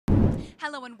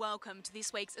Hello and welcome to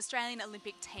this week's Australian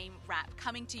Olympic Team Wrap,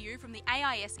 coming to you from the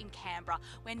AIS in Canberra,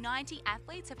 where 90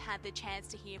 athletes have had the chance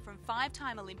to hear from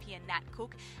five-time Olympian Nat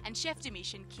Cook and chef de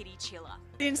mission Kitty Chiller.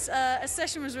 The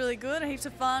session was really good, heaps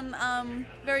of fun,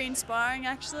 very inspiring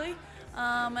actually,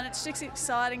 and it's just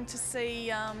exciting to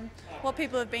see what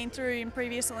people have been through in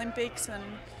previous Olympics,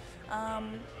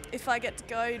 and if I get to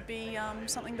go, it'd be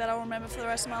something that I'll remember for the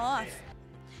rest of my life.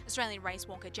 Australian race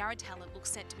walker Jared Talent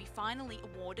looks set to be finally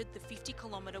awarded the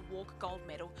 50-kilometre walk gold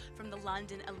medal from the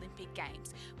London Olympic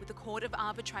Games, with the Court of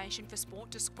Arbitration for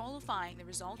Sport disqualifying the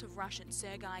result of Russian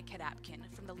Sergei Kadapkin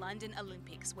from the London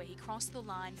Olympics, where he crossed the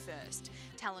line first.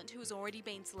 Talent, who has already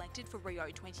been selected for Rio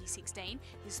 2016,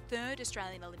 his third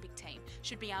Australian Olympic team,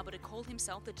 should be able to call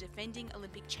himself the defending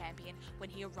Olympic champion when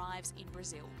he arrives in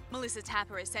Brazil. Melissa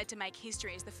Tapper is said to make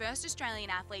history as the first Australian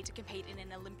athlete to compete in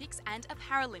an Olympics and a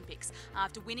Paralympics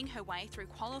after winning her way through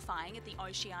qualifying at the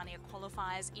Oceania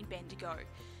qualifiers in Bendigo.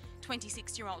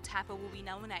 26-year-old Tapper will be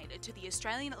nominated to the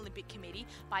Australian Olympic Committee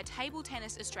by Table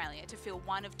Tennis Australia to fill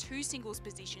one of two singles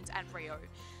positions at Rio.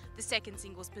 The second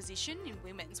singles position in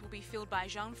women's will be filled by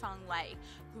Zhangfang Lei,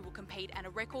 who will compete at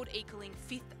a record-equalling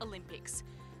 5th Olympics.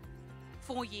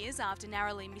 4 years after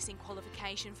narrowly missing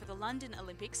qualification for the London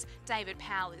Olympics, David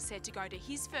Powell is said to go to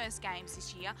his first games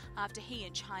this year after he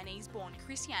and Chinese-born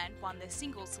Chris Yan won their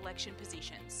singles selection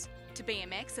positions. To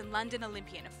BMX and London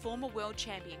Olympian, former world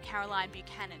champion Caroline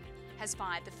Buchanan has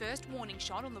fired the first warning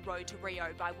shot on the road to Rio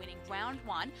by winning round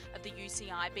 1 of the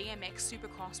UCI BMX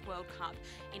Supercross World Cup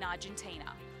in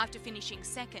Argentina. After finishing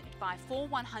second by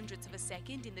 4/100ths of a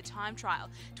second in the time trial,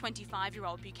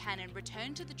 25-year-old Buchanan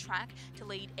returned to the track to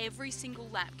lead every single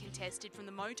lap contested from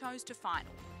the motos to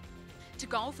final. To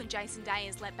golf, and Jason Day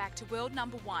has leapt back to world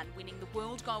number 1, winning the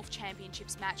World Golf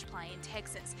Championships match play in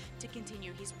Texas to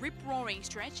continue his rip-roaring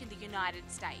stretch in the United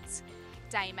States.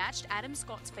 Day matched Adam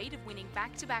Scott's feat of winning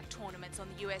back-to-back tournaments on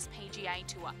the US PGA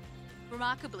Tour,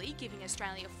 remarkably giving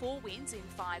Australia 4 wins in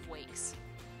 5 weeks.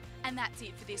 And that's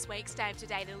it for this week. Stay up to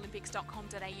date at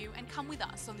olympics.com.au and come with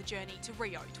us on the journey to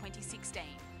Rio 2016.